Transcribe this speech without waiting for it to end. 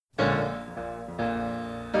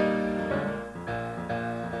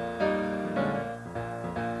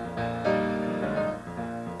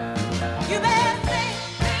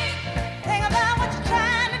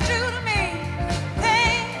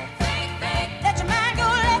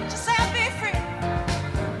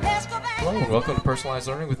Welcome to Personalized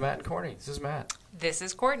Learning with Matt and Courtney. This is Matt. This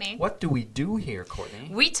is Courtney. What do we do here, Courtney?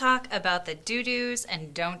 We talk about the do-dos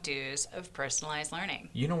and don't-dos of personalized learning.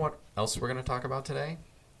 You know what else we're going to talk about today?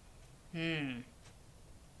 Peanut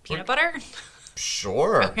butter?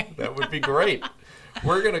 Sure. Okay. That would be great.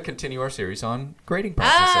 We're going to continue our series on grading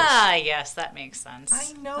processes. Ah, yes, that makes sense.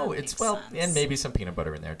 I know. It's, well, and maybe some peanut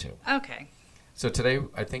butter in there, too. Okay. So today,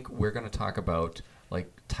 I think we're going to talk about,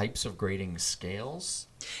 types of grading scales.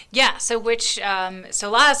 Yeah, so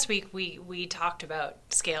last week we talked about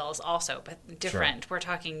scales also, but different. Sure. We're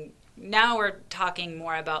talking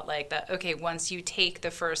more about once you take the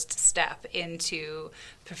first step into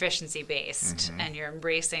proficiency-based and you're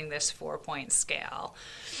embracing this 4-point scale,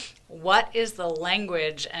 what is the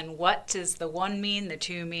language and what does the 1 mean, the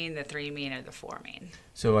 2 mean, the 3 mean, or the 4 mean?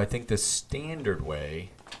 So I think the standard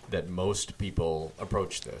way that most people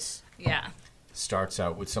approach this starts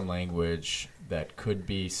out with some language that could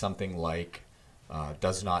be something like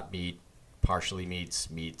does not meet, partially meets,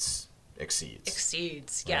 meets, exceeds.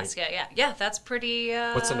 Exceeds, right? Yes, yeah. That's pretty.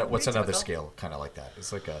 What's another typical. scale kind of like that?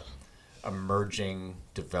 It's like a emerging,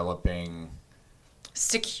 developing,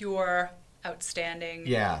 secure, outstanding.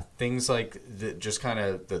 Yeah, things like just kind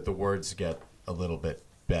of the words get a little bit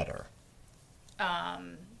better.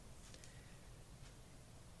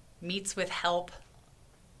 Meets with help.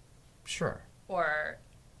 Sure. Or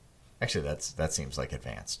actually, that seems like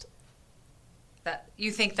advanced. That you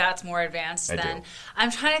think that's more advanced than? I do. I'm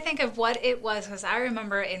trying to think of what it was, because I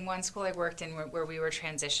remember in one school I worked in where we were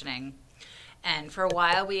transitioning, and for a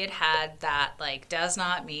while we had that does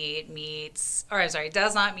not meet, meets,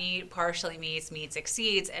 does not meet, partially meets, meets,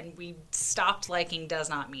 exceeds, and we stopped liking does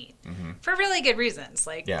not meet for really good reasons.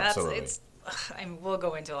 Absolutely. We'll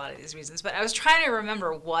go into a lot of these reasons, but I was trying to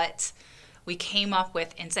remember what we came up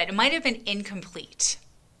with instead. It might have been incomplete.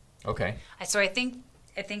 Okay. So I think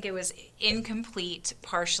it was incomplete,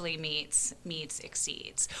 partially meets,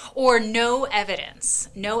 exceeds, or no evidence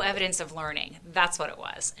of learning. That's what it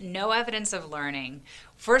was. No evidence of learning.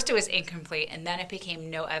 First it was incomplete, and then it became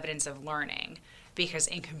no evidence of learning, because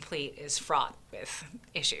incomplete is fraught with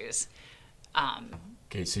issues.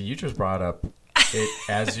 Okay, so you just brought up it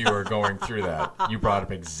as you were going through that. You brought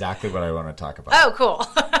up exactly what I want to talk about. Oh, cool.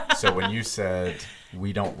 So when you said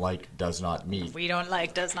we don't like does not meet. We don't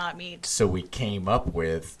like does not meet. So we came up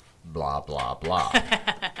with blah, blah, blah.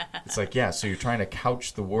 It's so you're trying to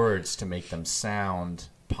couch the words to make them sound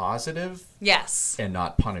positive. Yes. And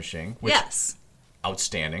not punishing. Which, yes.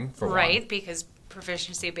 Outstanding for one. Right, because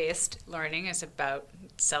proficiency-based learning is about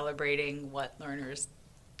celebrating what learners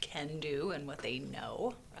can do and what they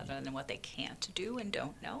know, rather than what they can't do and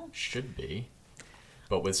don't know. Should be.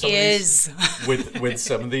 But with some of these, with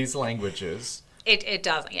some of these languages, it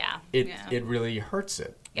doesn't. It really hurts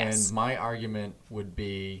it. Yes. And my argument would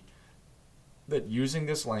be that using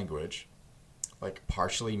this language, like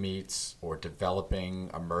partially meets or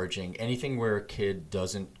developing, emerging, anything where a kid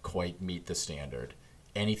doesn't quite meet the standard,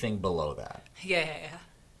 anything below that,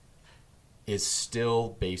 is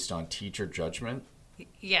still based on teacher judgment.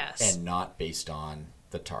 Yes. And not based on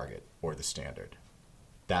the target or the standard.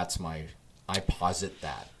 I posit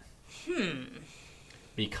that.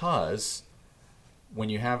 Because when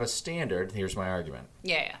you have a standard, here's my argument.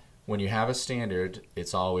 Yeah. When you have a standard,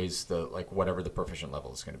 it's always the whatever the proficient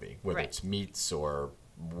level is going to be, whether right. it's meets or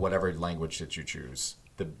whatever language that you choose.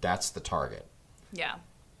 That's the target. Yeah.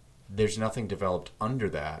 There's nothing developed under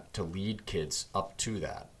that to lead kids up to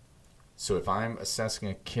that. So if I'm assessing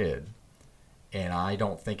a kid and I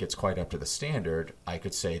don't think it's quite up to the standard, I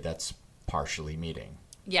could say that's partially meeting.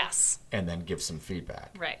 Yes. And then give some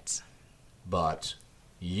feedback. Right. But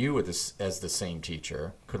you, as the same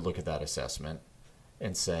teacher, could look at that assessment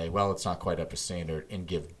and say, well, it's not quite up to standard, and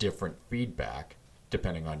give different feedback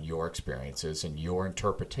depending on your experiences and your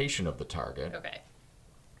interpretation of the target. Okay.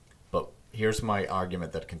 But here's my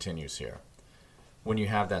argument that continues here. When you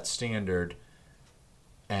have that standard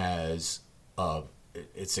as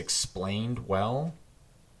it's explained well,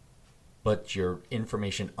 but your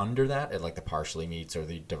information under that, at the partially meets or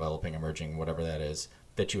the developing, emerging, whatever that is,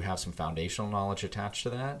 that you have some foundational knowledge attached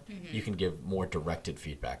to that, you can give more directed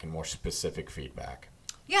feedback and more specific feedback.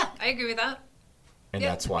 Yeah, I agree with that. And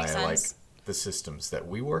that's why I like the systems that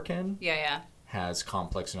we work in. Yeah. Has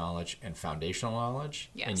complex knowledge and foundational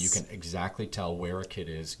knowledge. Yes. And you can exactly tell where a kid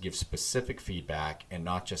is, give specific feedback, and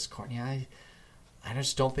not just, Courtney, I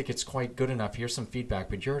just don't think it's quite good enough. Here's some feedback,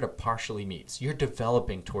 but you're at a partially meets. You're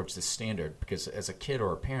developing towards the standard, because as a kid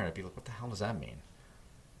or a parent, I'd be like, what the hell does that mean?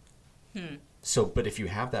 So, but if you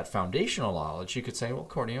have that foundational knowledge, you could say, well,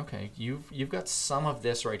 Courtney, okay, you've got some of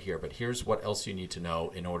this right here, but here's what else you need to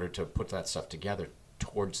know in order to put that stuff together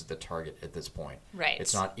towards the target at this point. Right.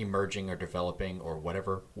 It's not emerging or developing or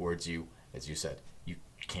whatever words you, as you said, you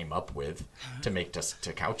came up with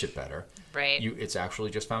to couch it better. Right. It's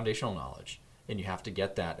actually just foundational knowledge. And you have to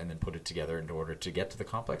get that and then put it together in order to get to the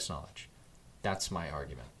complex knowledge. That's my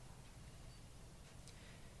argument.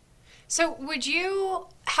 So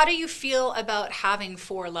how do you feel about having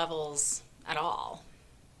 4 levels at all?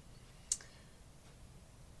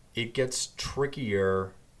 It gets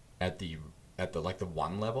trickier at the like the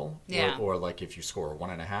 1 level, Yeah. or like if you score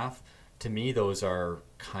 1.5. To me, those are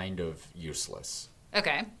kind of useless.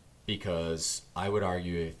 Okay. Because I would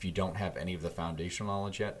argue if you don't have any of the foundational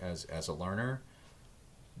knowledge yet as a learner,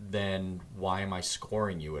 then why am I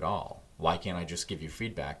scoring you at all? Why can't I just give you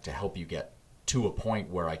feedback to help you get to a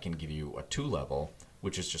point where I can give you a 2 level,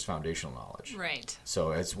 which is just foundational knowledge? Right.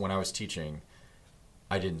 So as when I was teaching,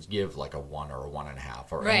 I didn't give like a 1 or a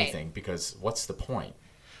 1.5 or Right. anything, because what's the point?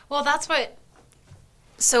 Well, that's what.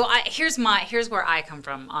 So here's where I come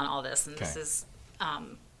from on all this, and this Okay. is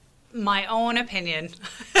my own opinion,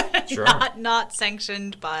 Sure. not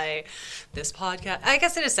sanctioned by this podcast. I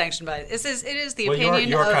guess it is sanctioned by it is the Well, opinion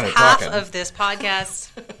you're of kinda half talking. of this podcast,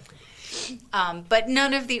 but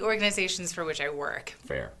none of the organizations for which I work.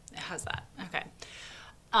 Fair. How's that? Okay.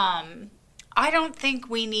 I don't think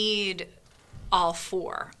we need all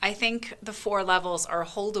 4. I think the 4 levels are a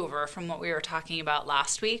holdover from what we were talking about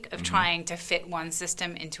last week of trying to fit one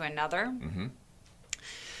system into another.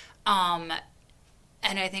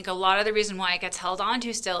 And I think a lot of the reason why it gets held on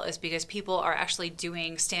to still is because people are actually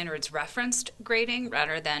doing standards referenced grading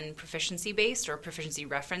rather than proficiency based, or proficiency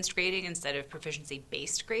referenced grading instead of proficiency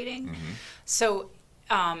based grading. So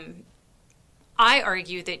I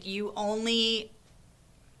argue that you only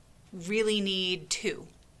really need 2: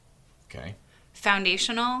 Okay.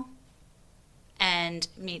 foundational and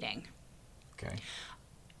meeting. Okay.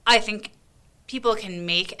 I think people can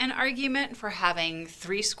make an argument for having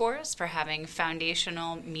 3 scores, for having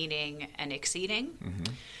foundational, meeting, and exceeding.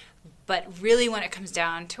 But really, when it comes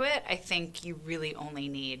down to it, I think you really only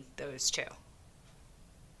need those 2.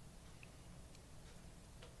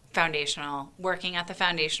 Foundational, working at the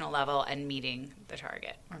foundational level and meeting the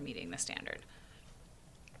target or meeting the standard.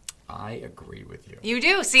 I agree with you. You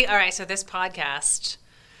do? See, all right, so this podcast,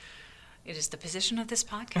 it is the position of this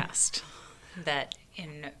podcast that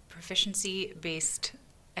in proficiency-based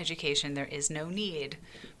education, there is no need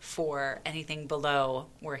for anything below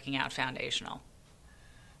working out foundational.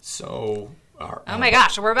 So, Oh my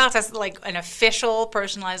gosh, we're about to like an official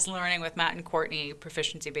personalized learning with Matt and Courtney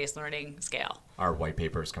proficiency-based learning scale. our white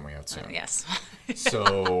paper is coming out soon. Yes.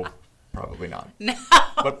 So, probably not. No.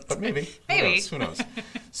 But maybe. Maybe. Who knows?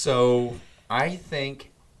 So, I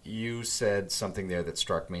think you said something there that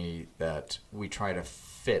struck me, that we try to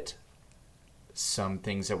fit some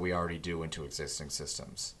things that we already do into existing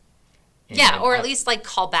systems. Yeah, And or at least like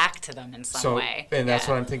call back to them in some way. And that's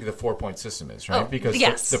Yeah. what I'm thinking the 4-point system is, right? Oh, Because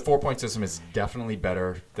yes. the 4-point system is definitely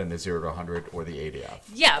better than the 0 to 100 or the ADF.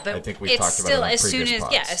 Yeah, but I think we've it's talked about still it on as soon previous as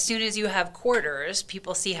pods. as soon as you have quarters,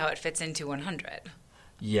 people see how it fits into 100.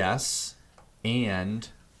 Yes, and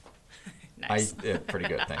Nice. pretty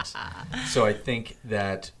good, thanks. So I think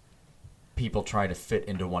that people try to fit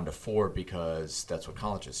into 1 to 4 because that's what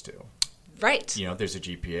colleges do. Right. You know, there's a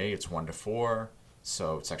GPA, it's 1 to 4,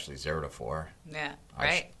 so it's actually 0 to 4. Yeah.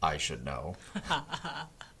 Right. I should know.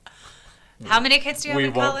 How many kids do you have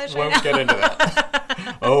in college right won't now? get into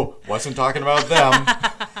that. Oh, wasn't talking about them.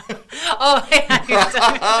 Oh,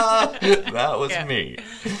 yeah. That was Yeah. me.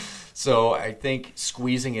 So I think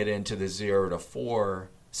squeezing it into the 0 to 4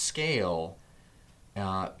 scale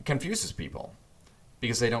confuses people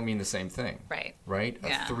because they don't mean the same thing. Right. Right?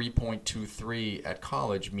 Yeah. A 3.23 at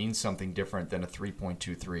college means something different than a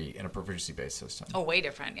 3.23 in a proficiency-based system. Oh, way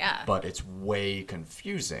different. Yeah. But it's way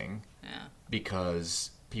confusing Yeah. because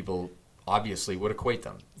people obviously would equate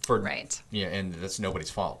them. For, Right. Yeah, and that's nobody's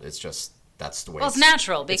fault. It's just that's the way Well, it's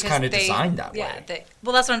natural because it's kind of they, designed that yeah, way.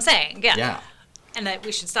 Well, that's what I'm saying. Yeah. Yeah. And that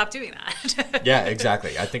we should stop doing that. Yeah,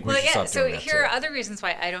 exactly. I think we should stop so doing that. here too. are other reasons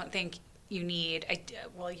why I don't think you need,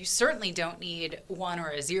 you certainly don't need 1 or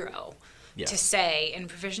a 0 Yes. to say in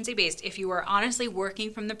proficiency based, if you are honestly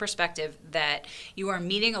working from the perspective that you are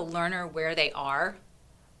meeting a learner where they are,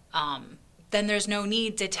 then there's no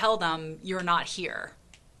need to tell them you're not here.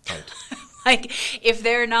 Right. Like if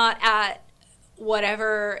they're not at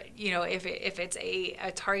whatever, if it's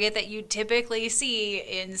a target that you typically see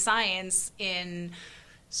in science in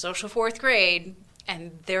social 4th grade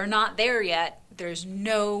and they're not there yet, there's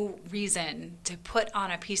no reason to put on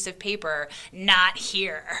a piece of paper, not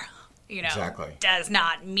here, Exactly. does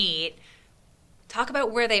not meet. Talk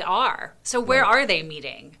about where they are. So where Right. are they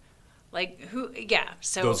meeting? Like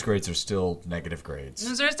so those grades are still negative grades.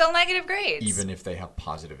 those are still negative grades. Even if they have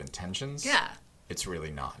positive intentions, it's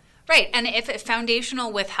really not. Right, and if it's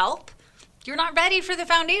foundational with help, you're not ready for the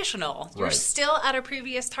foundational. You're still at a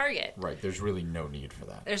previous target. Right, there's really no need for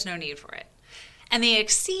that. There's no need for it. And the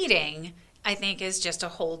exceeding, I think, is just a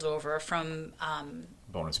holdover from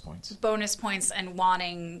bonus points. Bonus points and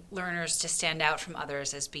wanting learners to stand out from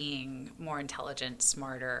others as being more intelligent,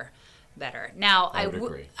 smarter, better. Now,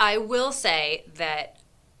 I will say that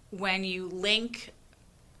when you link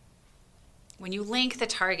the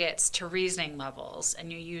targets to reasoning levels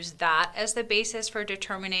and you use that as the basis for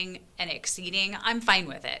determining an exceeding, I'm fine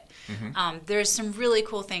with it. There's some really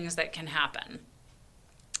cool things that can happen.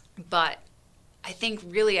 But I think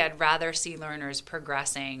really I'd rather see learners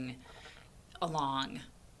progressing along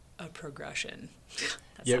a progression.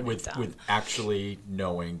 With actually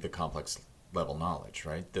knowing the complex level knowledge,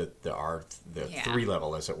 right? The 3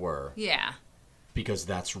 level, as it were. Yeah. Because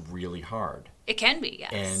that's really hard. It can be,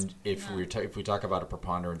 yes. And if we talk about a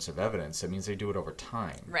preponderance of evidence, it means they do it over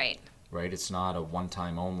time. Right. Right? It's not a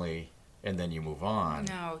one-time only and then you move on.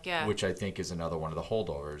 No, yeah. Which I think is another one of the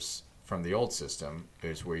holdovers from the old system,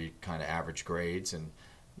 is where you kind of average grades and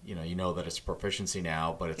you know that it's proficiency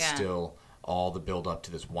now, but it's still all the build up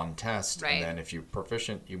to this one test. Right. And then if you're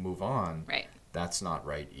proficient, you move on. Right. That's not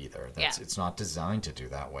right either. It's not designed to do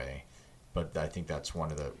that way. But I think that's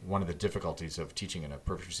one of the difficulties of teaching in a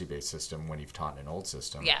proficiency-based system when you've taught in an old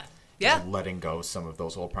system. Yeah. Is letting go some of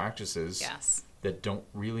those old practices that don't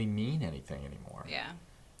really mean anything anymore. Yeah.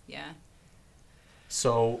 Yeah.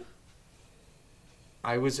 So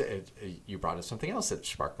you brought up something else that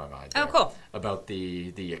sparked my mind. Oh, cool. About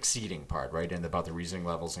the exceeding part, right? And about the reasoning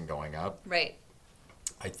levels and going up. Right.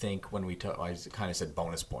 I think when I kind of said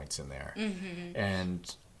bonus points in there.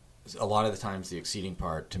 And a lot of the times the exceeding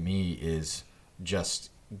part to me is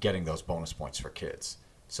just getting those bonus points for kids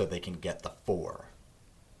so they can get the 4,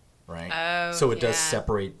 right? Oh, so it does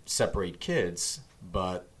separate kids,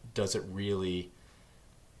 but does it really...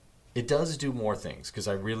 It does do more things, because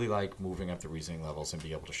I really like moving up the reasoning levels and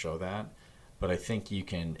be able to show that, but I think you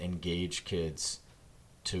can engage kids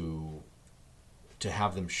to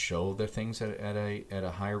have them show their things at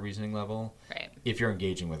a higher reasoning level. Right. If you're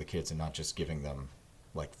engaging with the kids and not just giving them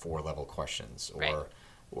like 4-level questions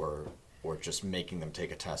or just making them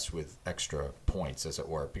take a test with extra points, as it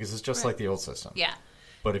were, because it's just like the old system. Yeah.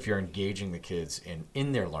 But if you're engaging the kids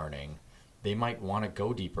in their learning, they might want to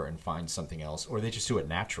go deeper and find something else, or they just do it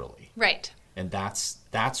naturally. Right. And that's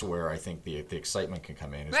where I think the excitement can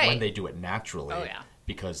come in, is when they do it naturally,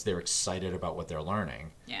 because they're excited about what they're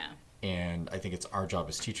learning. Yeah. And I think it's our job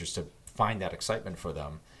as teachers to find that excitement for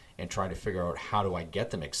them and try to figure out, how do I get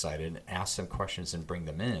them excited, and ask them questions and bring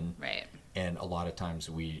them in. Right. And a lot of times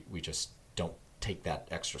we just don't take that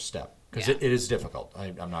extra step, because it is difficult.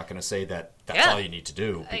 I'm not going to say that that's all you need to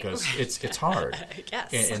do, because it's hard.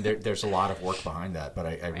 Yes. And there's a lot of work behind that. But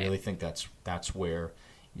I really think that's where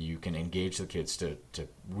you can engage the kids to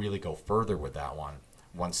really go further with that one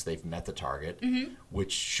once they've met the target,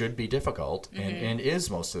 which should be difficult and is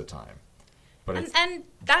most of the time. But and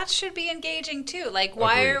that should be engaging too. Like,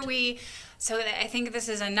 why are we... So I think this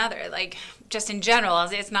is another, like, just in general,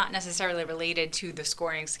 it's not necessarily related to the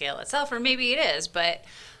scoring scale itself, or maybe it is, but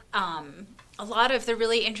a lot of the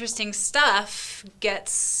really interesting stuff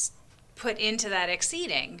gets put into that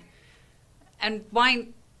exceeding. And why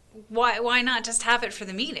not just have it for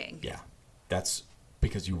the meeting? Yeah, that's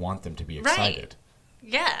because you want them to be excited. Right.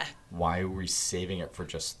 Yeah. Why are we saving it for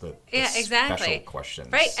just the exactly. special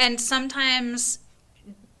questions? Right, and sometimes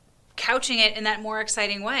couching it in that more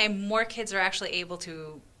exciting way, more kids are actually able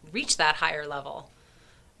to reach that higher level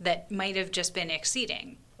that might have just been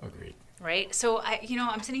exceeding. Agreed. Right? So,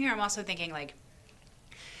 I'm sitting here, I'm also thinking, like,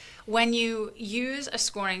 when you use a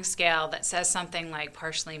scoring scale that says something like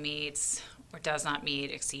partially meets or does not meet,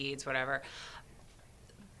 exceeds, whatever,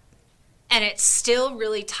 and it's still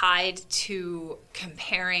really tied to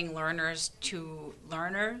comparing learners to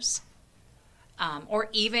learners, or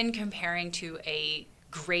even comparing to a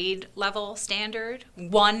grade level standard,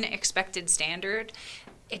 one expected standard,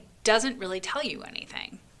 it doesn't really tell you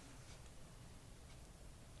anything.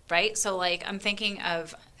 Right? So, like, I'm thinking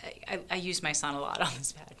of, I use my son a lot on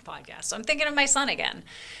this podcast, so I'm thinking of my son again.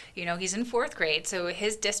 He's in 4th grade, so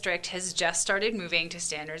his district has just started moving to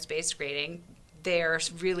standards-based grading.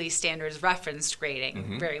 There's really standards referenced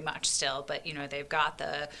grading very much still, but they've got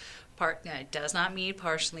the part that does not meet,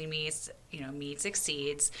 partially meets, meets,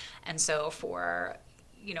 exceeds, and so for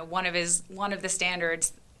one of the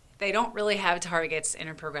standards, they don't really have targets in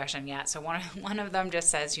a progression yet. So one of them just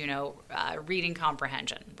says reading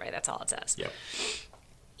comprehension, right? That's all it says. Yep.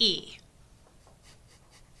 E.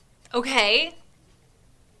 Okay.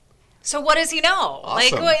 So what does he know?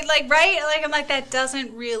 Awesome. Right? Like, I'm like, that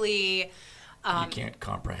doesn't really... you can't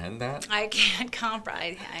comprehend that? I can't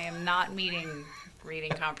comprehend. I am not meeting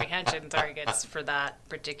reading comprehension targets for that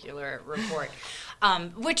particular report.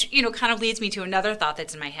 Which, kind of leads me to another thought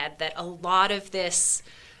that's in my head, that a lot of this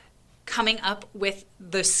coming up with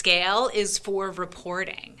the scale is for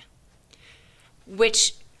reporting.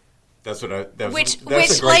 Which... That's a great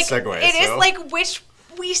segue. It is like,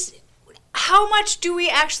 how much do we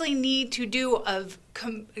actually need to do of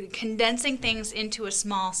condensing things into a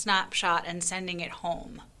small snapshot and sending it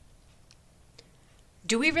home?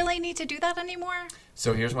 Do we really need to do that anymore?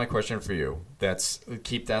 So here's my question for you.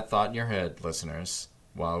 Keep that thought in your head, listeners,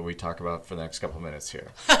 while we talk about for the next couple minutes here.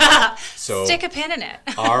 So stick a pin in it.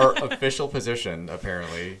 Our official position,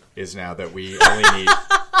 apparently, is now that we only need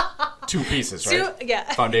 2 pieces, right? Yeah.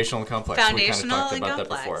 Foundational and complex. Foundational we kind of talked and about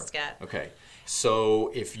complex, that before. yeah. Okay.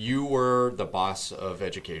 So if you were the boss of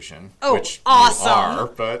education, Oh, which awesome. you are,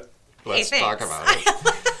 but let's Hey, talk thanks. about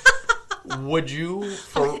it. Would you,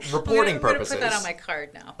 for reporting I'm purposes... I'm going to put that on my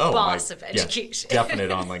card now. Oh, Boss of education. Yeah,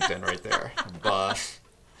 definite on LinkedIn right there. Boss.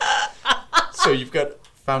 So you've got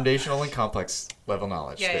foundational and complex level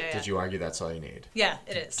knowledge. Yeah. Did you argue that's all you need? Yeah,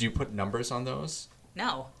 it is. Do you put numbers on those?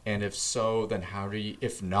 No. And if so, then how do you...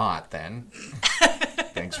 If not, then...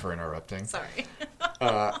 Thanks for interrupting. Sorry.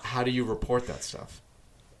 How do you report that stuff?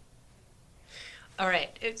 All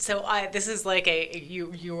right. So this is like a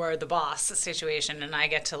you are the boss situation, and I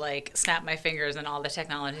get to like snap my fingers and all the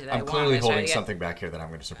technology that I I'm want. clearly I try to holding get- something back here that I'm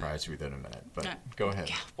going to surprise you with in a minute. But go ahead.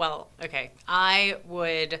 Yeah, well, okay. I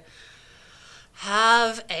would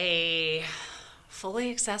have a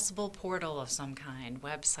fully accessible portal of some kind,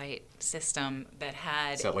 website system that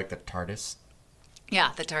had... Is that like the TARDIS?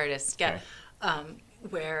 Yeah, the TARDIS. Yeah. Okay.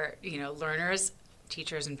 Where, learners,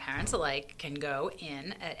 teachers, and parents alike can go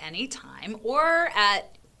in at any time or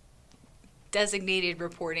at designated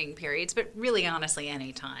reporting periods, but really honestly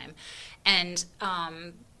any time. And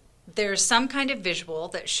there's some kind of visual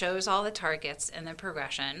that shows all the targets and the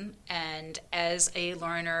progression. And as a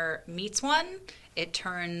learner meets one, it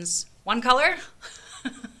turns one color.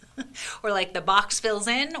 Or like the box fills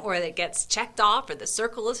in, or it gets checked off, or the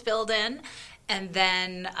circle is filled in. And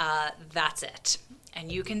then that's it. And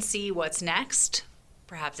you can see what's next.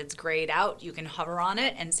 Perhaps it's grayed out. You can hover on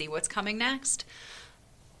it and see what's coming next.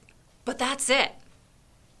 But that's it.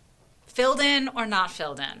 Filled in or not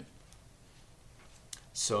filled in.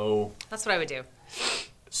 So That's what I would do.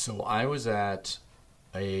 So I was at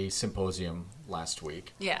a symposium last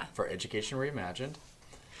week. Yeah. For Education Reimagined.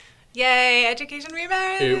 Yay, Education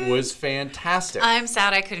Reimagined. It was fantastic. I'm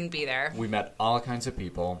sad I couldn't be there. We met all kinds of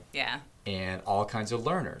people Yeah. and all kinds of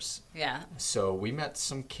learners. Yeah. So we met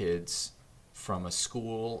some kids from a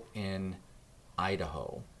school in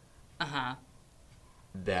Idaho Uh-huh.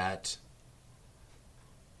 that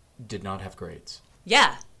did not have grades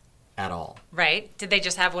Yeah. at all. Right? Did they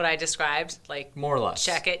just have what I described? Like, More or less.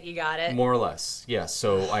 check it, you got it? More or less, yes.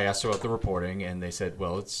 So I asked about the reporting, and they said,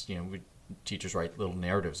 well, it's, teachers write little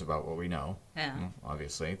narratives about what we know. Yeah.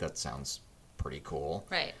 Obviously, that sounds pretty cool.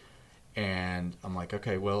 Right. And I'm like,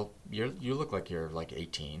 okay, well, you look like you're like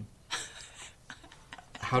 18.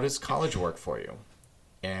 How does college work for you?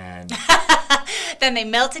 And Then they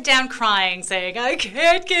melted down crying, saying, I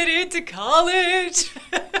can't get into college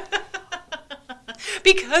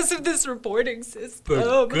because of this reporting system.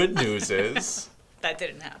 the good news is That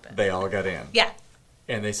didn't happen. they all got in. Yeah.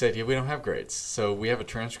 And they said, yeah, we don't have grades. So we have a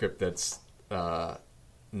transcript that's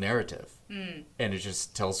narrative. And it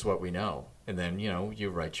just tells what we know. And then, you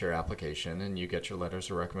write your application and you get your letters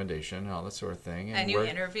of recommendation and all that sort of thing. And you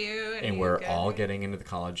interview. And we're all getting into the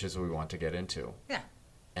colleges we want to get into. Yeah.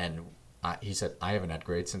 And he said, I haven't had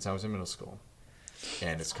grades since I was in middle school.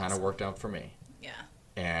 And it's kind of worked out for me. Yeah.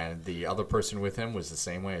 And the other person with him was the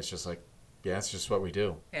same way. It's just like, yeah, it's just what we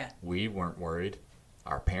do. Yeah. We weren't worried.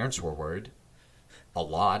 Our parents were worried a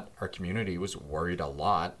lot. Our community was worried a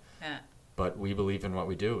lot. Yeah. But we believe in what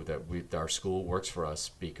we do, that our school works for us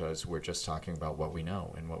because we're just talking about what we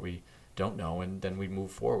know and what we don't know, and then we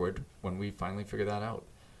move forward when we finally figure that out.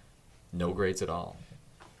 No grades at all.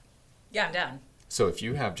 Yeah, I'm down. So if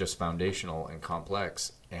you have just foundational and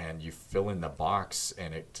complex and you fill in the box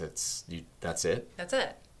and that's it, That's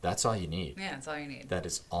it. that's all you need. Yeah, that's all you need. That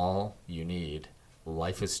is all you need.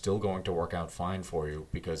 Life is still going to work out fine for you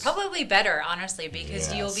because Probably better, honestly,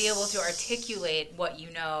 because you'll be able to Yes. articulate what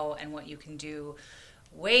you know and what you can do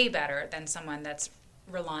way better than someone that's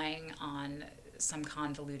relying on some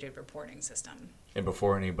convoluted reporting system. And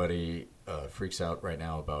before anybody freaks out right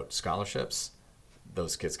now about scholarships,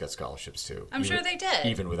 those kids got scholarships too. I'm sure they did.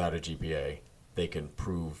 Even without a GPA, they can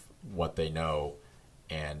prove what they know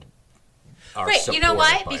and are right, you know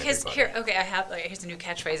why? supported by Because everybody. here's a new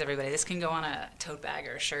catchphrase, everybody. This can go on a tote bag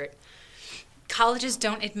or a shirt. Colleges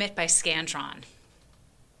don't admit by Scantron.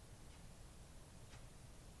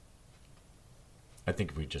 I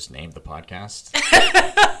think we just named the podcast.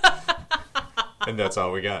 And that's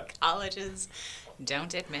all we got. Colleges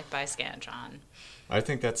don't admit by Scantron. I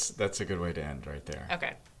think that's a good way to end right there.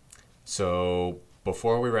 Okay. So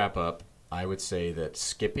before we wrap up, I would say that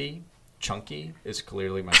Skippy Chunky is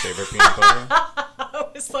clearly my favorite peanut butter. I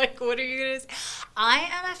was like, what are you going to say? I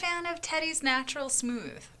am a fan of Teddy's Natural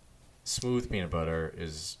Smooth. Smooth peanut butter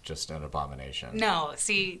is just an abomination. No,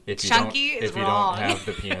 see, If you Chunky don't, is if you wrong. don't have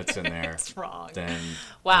the peanuts in there, It's wrong. then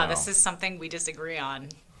Wow, no. this is something we disagree on.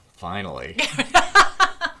 Finally.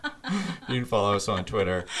 You can follow us on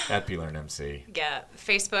Twitter at PLearnMC. Yeah,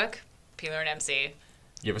 Facebook, Peeler and MC.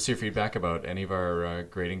 Give us your feedback about any of our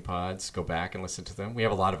grading pods. Go back and listen to them. We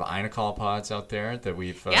have a lot of Einacall pods out there that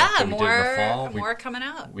we've that we did in the fall. More coming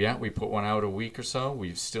out. We put one out a week or so.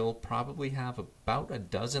 We still probably have about a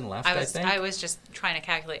dozen left, I think. I was just trying to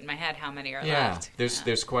calculate in my head how many are Yeah, left.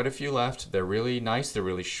 there's quite a few left. They're really nice. They're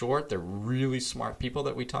really short. They're really smart people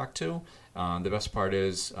that we talk to. The best part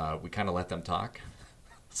is we kind of let them talk.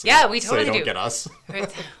 So, Yeah, we so they totally don't do. get us.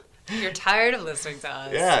 You're tired of listening to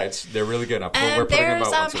us. Yeah, they're really good. We're And putting them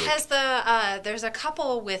there's out once a week. there's a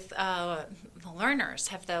couple with the learners.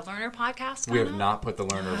 Have the learner podcast gone We have up? not put the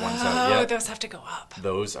learner ones out Oh, yet. those have to go up.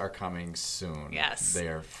 Those are coming soon. Yes. They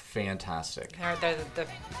are fantastic. They're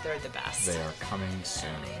the best. They are coming soon.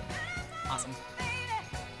 Awesome.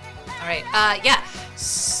 All right. Yeah.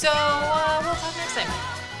 So we'll talk next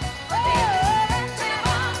time.